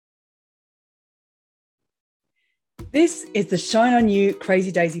This is the Shine On You Crazy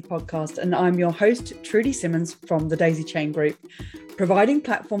Daisy podcast, and I'm your host, Trudy Simmons from the Daisy Chain Group, providing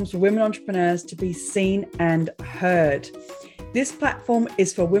platforms for women entrepreneurs to be seen and heard. This platform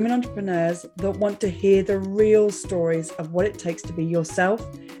is for women entrepreneurs that want to hear the real stories of what it takes to be yourself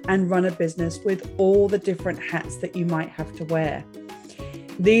and run a business with all the different hats that you might have to wear.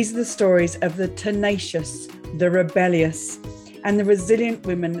 These are the stories of the tenacious, the rebellious, and the resilient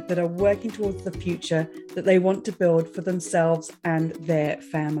women that are working towards the future that they want to build for themselves and their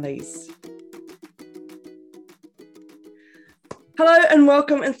families. Hello and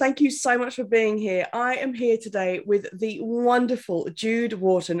welcome, and thank you so much for being here. I am here today with the wonderful Jude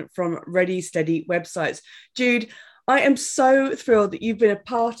Wharton from Ready Steady Websites. Jude, I am so thrilled that you've been a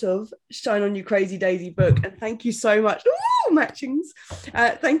part of Shine On You Crazy Daisy book, and thank you so much. Ooh, matchings.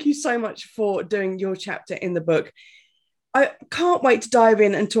 Thank you so much for doing your chapter in the book. I can't wait to dive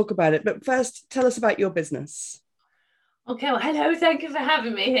in and talk about it. But first, tell us about your business. Okay, well, hello, thank you for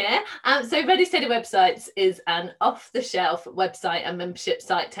having me here. So Ready Steady Websites is an off-the-shelf website and membership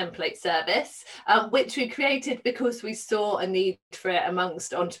site template service, which we created because we saw a need for it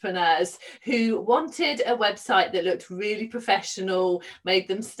amongst entrepreneurs who wanted a website that looked really professional, made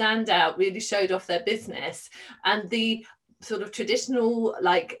them stand out, really showed off their business. And the sort of traditional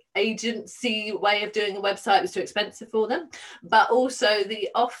agency way of doing a website was too expensive for them, but also the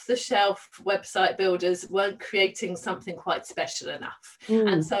off-the-shelf website builders weren't creating something quite special enough.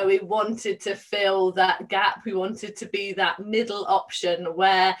 And so we wanted to fill that gap. We wanted to be that middle option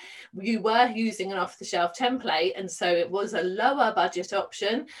where you were using an off-the-shelf template, and so it was a lower budget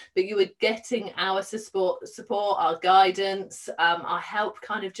option, but you were getting our support, our guidance, our help,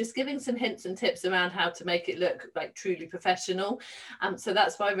 kind of just giving some hints and tips around how to make it look like truly professional. So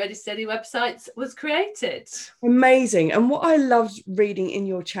that's why Ready Steady Websites was created. Amazing. And what I loved reading in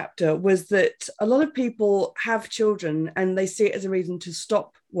your chapter was that a lot of people have children and they see it as a reason to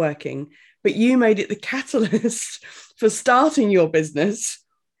stop working, but you made it the catalyst for starting your business.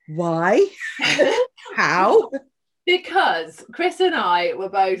 Why? How? Because Chris and I were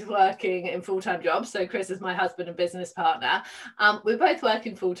both working in full-time jobs. So Chris is my husband and business partner. We're both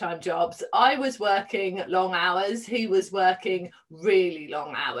working full-time jobs. I was working long hours. He was working really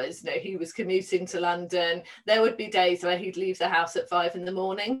long hours. He was commuting to London. There would be days where he'd leave the house at 5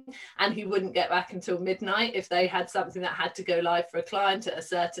 a.m. and he wouldn't get back until midnight if they had something that had to go live for a client at a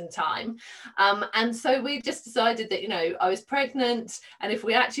certain time. And so we just decided that, I was pregnant, and if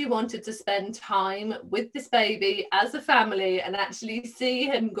we actually wanted to spend time with this baby as a family and actually see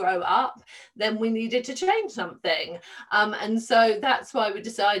him grow up, then we needed to change something. And so that's why we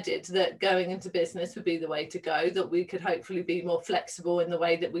decided that going into business would be the way to go, that we could hopefully be more flexible in the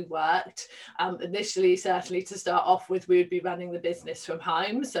way that we worked. Initially, certainly to start off with, we would be running the business from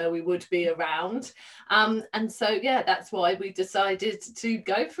home, so we would be around. And so, yeah, that's why we decided to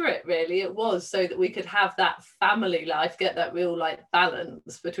go for it, really. It was so that we could have that family life, get that real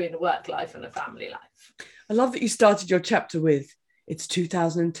balance between a work life and a family life. I love that you started your chapter with, it's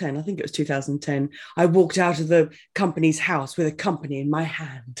 2010. I think it was 2010. I walked out of the company's house with a company in my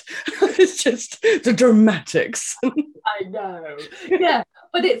hand. It's just the dramatics. I know. Yeah,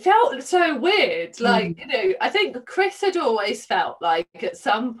 but it felt so weird. I think Chris had always felt like at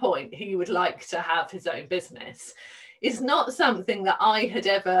some point he would like to have his own business. It's not something that I had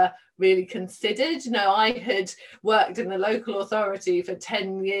ever really considered. I had worked in the local authority for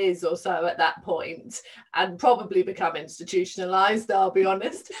 10 years or so at that point and probably become institutionalized, I'll be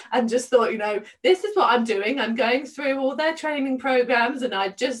honest, and just thought, this is what I'm doing. I'm going through all their training programs, and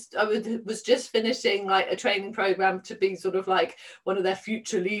I was just finishing a training program to be sort of one of their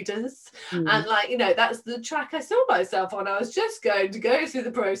future leaders. And that's the track I saw myself on. I was just going to go through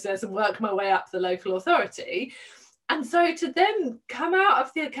the process and work my way up the local authority. And so to then come out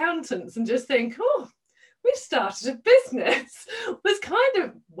of the accountants and just think, we started a business, was kind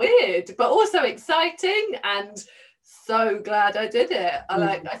of weird, but also exciting, and so glad I did it.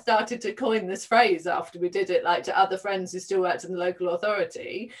 I started to coin this phrase after we did it, to other friends who still worked in the local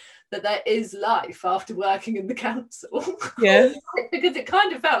authority, that there is life after working in the council. Yeah. Because it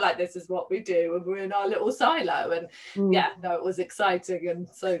kind of felt like this is what we do, and we're in our little silo. And it was exciting, and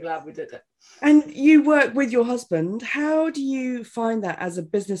so glad we did it. And you work with your husband. How do you find that as a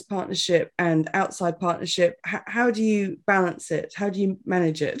business partnership and outside partnership? How do you balance it? How do you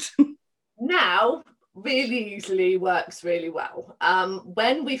manage it? Now, really easily, works really well.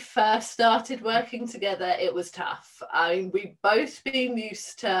 When we first started working together, it was tough. We'd both been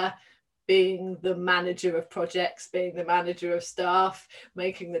used to being the manager of projects, being the manager of staff,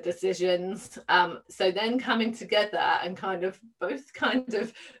 making the decisions. So then coming together and both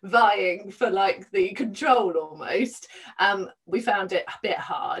vying for like the control almost, we found it a bit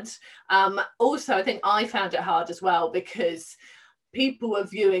hard. Also, I think I found it hard as well because people were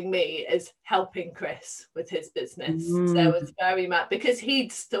viewing me as helping Chris with his business. So it was very much because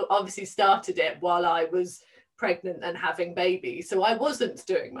he'd still obviously started it while I was pregnant and having babies, so I wasn't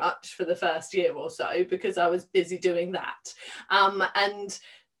doing much for the first year or so because I was busy doing that. And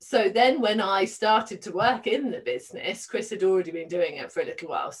so then when I started to work in the business, Chris had already been doing it for a little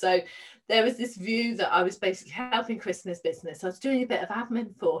while. So there was this view that I was basically helping Chris in his business. I was doing a bit of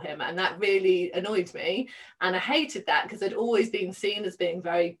admin for him, and that really annoyed me. And I hated that because I'd always been seen as being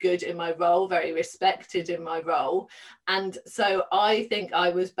very good in my role, very respected in my role. And so I think I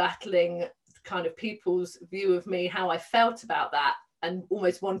was battling kind of people's view of me, how I felt about that, and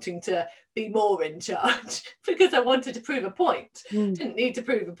almost wanting to be more in charge because I wanted to prove a point. Didn't need to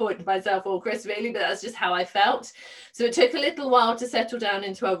prove a point to myself or Chris really, but that's just how I felt. So it took a little while to settle down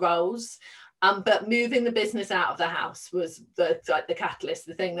into our roles. But moving the business out of the house was the catalyst,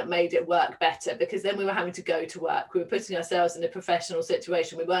 the thing that made it work better, because then we were having to go to work. We were putting ourselves in a professional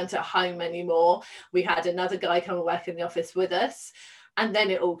situation. We weren't at home anymore. We had another guy come and work in the office with us. And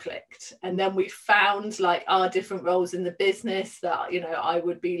then it all clicked. And then we found like our different roles in the business that, you know, I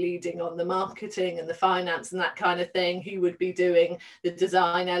would be leading on the marketing and the finance and that kind of thing. He would be doing the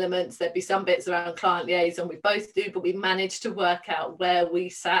design elements. There'd be some bits around client liaison we both do, but we managed to work out where we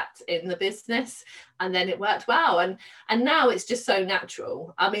sat in the business. And then it worked well. And now it's just so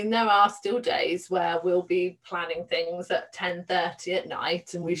natural. I mean, there are still days where we'll be planning things at 10:30 at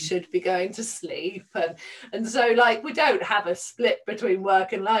night and we should be going to sleep. And so like we don't have a split between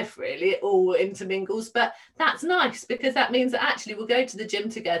work and life really. It all intermingles. But that's nice because that means that actually we'll go to the gym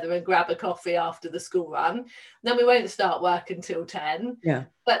together and grab a coffee after the school run. Then we won't start work until 10. Yeah.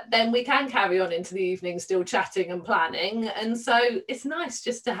 But then we can carry on into the evening still chatting and planning. And so it's nice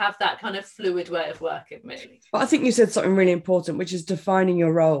just to have that kind of fluid way of working, really. But I think you said something really important, which is defining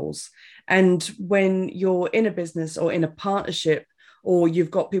your roles. And when you're in a business or in a partnership, or you've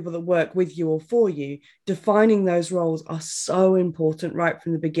got people that work with you or for you, defining those roles are so important right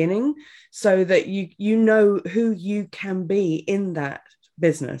from the beginning, so that you know who you can be in that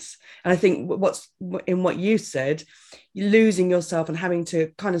business. And I think what's in what you said, losing yourself and having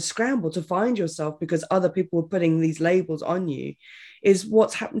to kind of scramble to find yourself because other people were putting these labels on you, is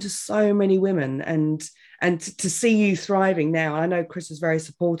what's happened to so many women. And to see you thriving now, I know Chris is very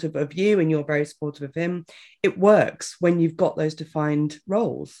supportive of you and you're very supportive of him. It works when you've got those defined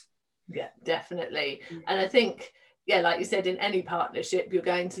roles. Yeah, definitely. And I think, yeah, like you said, in any partnership, you're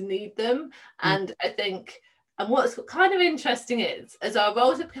going to need them. And I think, and what's kind of interesting is, as our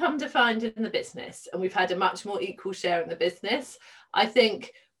roles have become defined in the business and we've had a much more equal share in the business, I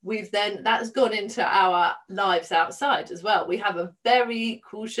think that's gone into our lives outside as well. We have a very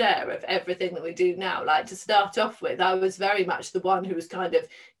equal share of everything that we do now. Like, to start off with, I was very much the one who was kind of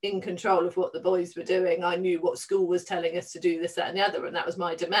in control of what the boys were doing. I knew what school was telling us to do, this, that and the other, and that was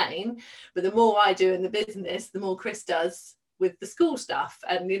my domain. But the more I do in the business, the more Chris does with the school stuff.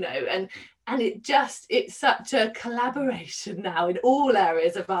 And, you know, and it's such a collaboration now in all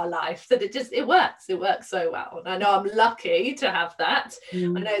areas of our life that it works so well. And I know I'm lucky to have that. I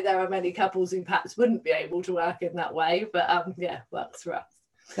know there are many couples who perhaps wouldn't be able to work in that way, but yeah, works for us.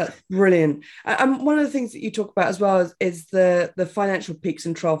 That's brilliant. And one of the things that you talk about as well is the financial peaks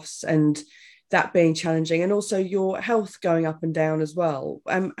and troughs, and that being challenging, and also your health going up and down as well.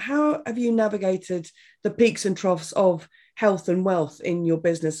 How have you navigated the peaks and troughs of health and wealth in your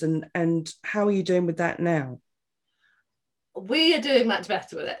business, and how are you doing with that now? We are doing much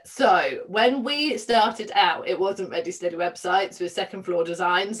better with it. So when we started out, it wasn't Ready Steady Websites, with Second Floor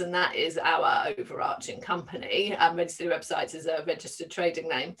Designs, and that is our overarching company. Ready Steady Websites is a registered trading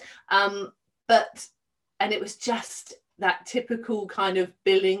name. And it was just that typical kind of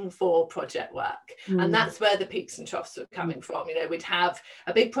billing for project work. And that's where the peaks and troughs were coming from. You know, we'd have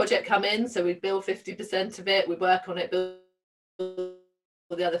a big project come in, so we'd bill 50% of it, we'd work on it, bill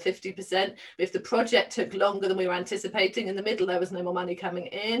the other 50%. But if the project took longer than we were anticipating, in the middle there was no more money coming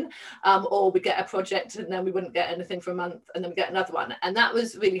in, or we get a project and then we wouldn't get anything for a month, and then we get another one. And that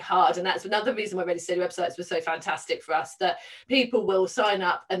was really hard. And that's another reason why Ready Steady Websites was so fantastic for us, that people will sign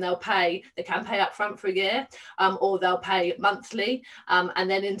up and they can pay up front for a year, or they'll pay monthly, and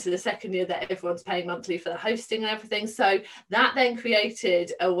then into the second year that everyone's paying monthly for the hosting and everything. So that then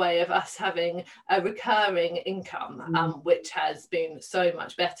created a way of us having a recurring income, which has been so much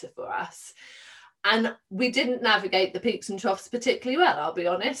better for us. And we didn't navigate the peaks and troughs particularly well, I'll be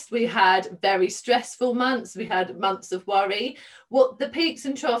honest. We had very stressful months. We had months of worry. What the peaks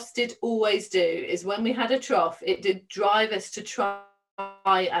and troughs did always do is when we had a trough, it did drive us to try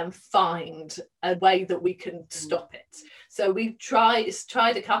and find a way that we can stop it. So we tried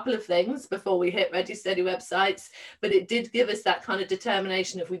a couple of things before we hit Ready Steady Websites, but it did give us that kind of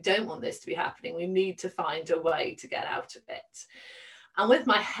determination of we don't want this to be happening. We need to find a way to get out of it. And with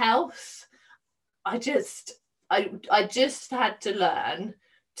my health, I just had to learn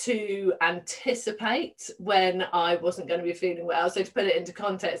to anticipate when I wasn't going to be feeling well. So to put it into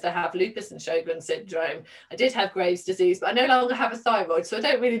context, I have lupus and Sjogren's syndrome. I did have Graves' disease, but I no longer have a thyroid, so I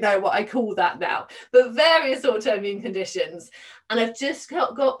don't really know what I call that now, but various autoimmune conditions. And I've just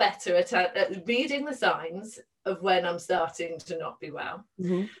got better at reading the signs of when I'm starting to not be well.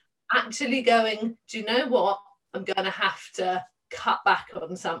 Mm-hmm. Actually going, do you know what? I'm going to have to cut back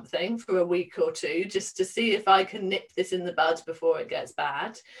on something for a week or two just to see if I can nip this in the bud before it gets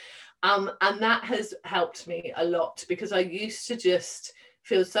bad. And that has helped me a lot, because I used to just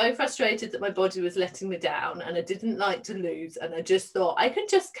feel so frustrated that my body was letting me down and I didn't like to lose. And I just thought I could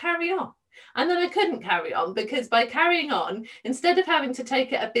just carry on. And then I couldn't carry on, because by carrying on, instead of having to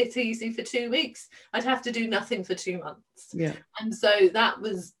take it a bit easy for 2 weeks, I'd have to do nothing for 2 months. Yeah. And so that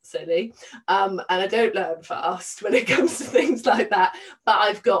was silly. And I don't learn fast when it comes to things like that, but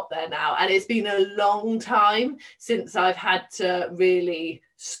I've got there now. And it's been a long time since I've had to really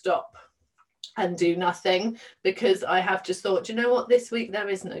stop and do nothing, because I have just thought, you know what, this week there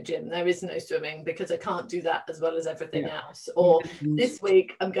is no gym, there is no swimming, because I can't do that as well as everything else. Or this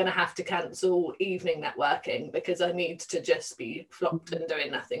week I'm going to have to cancel evening networking because I need to just be flopped and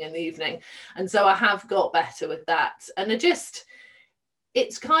doing nothing in the evening. And so I have got better with that. And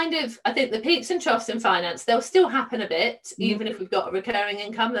it's kind of, I think the peaks and troughs in finance, they'll still happen a bit, even if we've got a recurring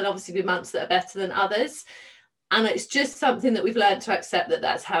income. There'll obviously be months that are better than others. And it's just something that we've learned to accept, that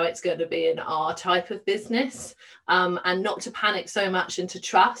that's how it's going to be in our type of business, and not to panic so much, and to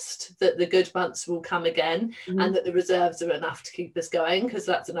trust that the good months will come again, and that the reserves are enough to keep us going, because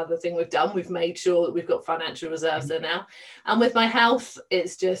that's another thing we've done. We've made sure that we've got financial reserves there now. And with my health,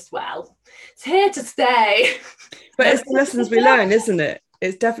 it's just, well, it's here to stay. But it's the lessons we learn, isn't it?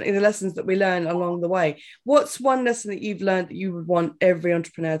 It's definitely the lessons that we learn along the way. What's one lesson that you've learned that you would want every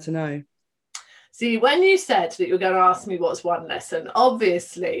entrepreneur to know? See, when you said that you were going to ask me what's one lesson,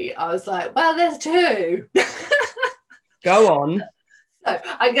 obviously I was like, well, there's two. Go on. So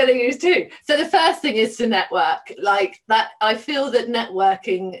I'm going to use two. So the first thing is to network. Like that, I feel that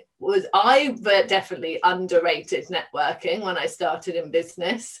networking I definitely underrated networking when I started in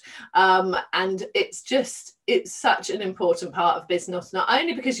business. And it's such an important part of business, not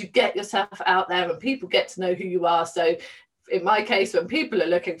only because you get yourself out there and people get to know who you are. So in my case, when people are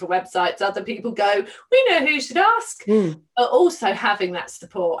looking for websites, other people go, we know who you should ask. But also having that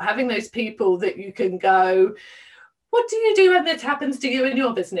support, having those people that you can go, what do you do when this happens to you in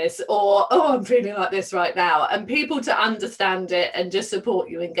your business? Or, oh, I'm feeling like this right now. And people to understand it and just support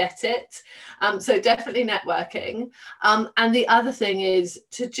you and get it. So definitely networking. And the other thing is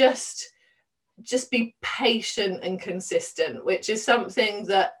to just be patient and consistent, which is something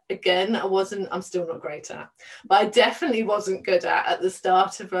that, again, I'm still not great at, but I definitely wasn't good at the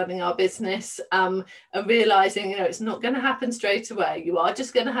start of running our business, and realizing, it's not going to happen straight away. You are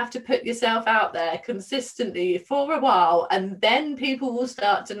just going to have to put yourself out there consistently for a while, and then people will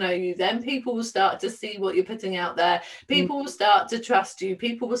start to know you. Then people will start to see what you're putting out there. People will start to trust you.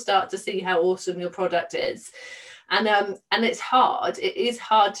 People will start to see how awesome your product is. And it's hard. It is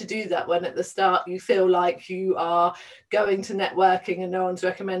hard to do that when at the start you feel like you are going to networking and no one's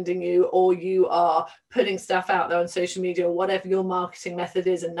recommending you, or you are putting stuff out there on social media or whatever your marketing method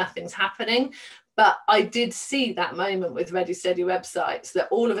is and nothing's happening. But I did see that moment with Ready Steady Websites, that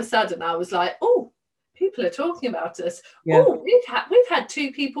all of a sudden I was like, oh, people are talking about us. Yeah. Oh, we've had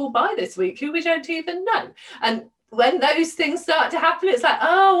 2 people buy this week who we don't even know. And when those things start to happen, it's like,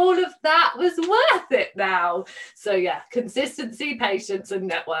 oh, all of that was worth it now. So yeah, consistency, patience, and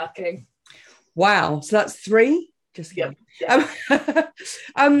networking. Wow. So that's 3? Just yeah.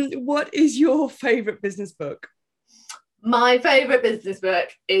 What is your favorite business book? My favorite business book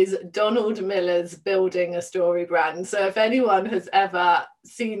is Donald Miller's Building a Story Brand. So if anyone has ever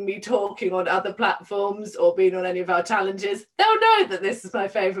seen me talking on other platforms or been on any of our challenges, they'll know that this is my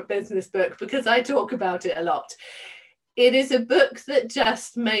favorite business book, because I talk about it a lot. It is a book that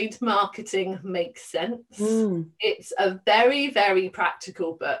just made marketing make sense. It's a very, very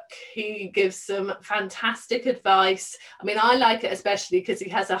practical book. He gives some fantastic advice. I mean, I like it especially because he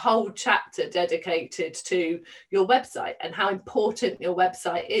has a whole chapter dedicated to your website and how important your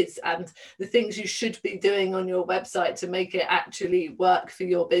website is and the things you should be doing on your website to make it actually work for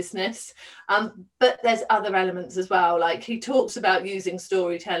your business. But there's other elements as well. Like he talks about using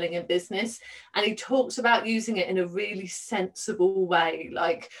storytelling in business, and he talks about using it in a really sensible way,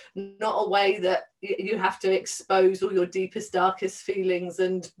 like not a way that you have to expose all your deepest, darkest feelings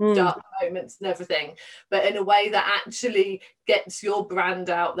and dark moments and everything, but in a way that actually gets your brand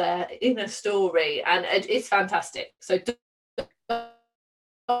out there in a story. And it's fantastic. So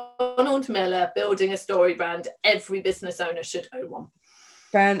Donald Miller, Building a Story Brand. Every business owner should own one.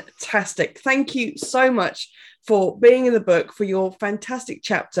 Fantastic. Thank you so much for being in the book, for your fantastic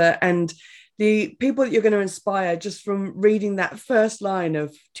chapter, and the people that you're going to inspire just from reading that first line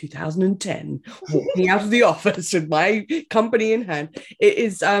of 2010, walking out of the office with my company in hand. It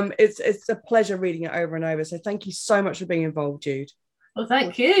is it's a pleasure reading it over and over. So thank you so much for being involved, Jude. Well,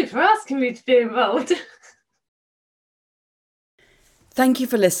 thank you for asking me to be involved. Thank you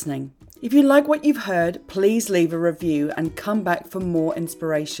for listening. If you like what you've heard, please leave a review and come back for more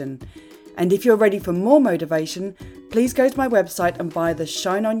inspiration. And if you're ready for more motivation, please go to my website and buy the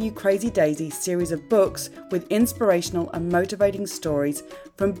Shine On You Crazy Daisy series of books with inspirational and motivating stories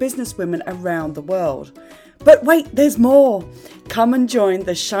from businesswomen around the world. But wait, there's more! Come and join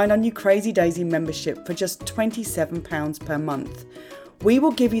the Shine On You Crazy Daisy membership for just £27 per month. We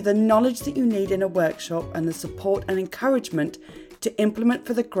will give you the knowledge that you need in a workshop and the support and encouragement to implement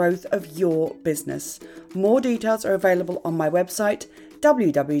for the growth of your business. More details are available on my website,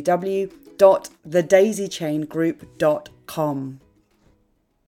 www.thedaisychaingroup.com.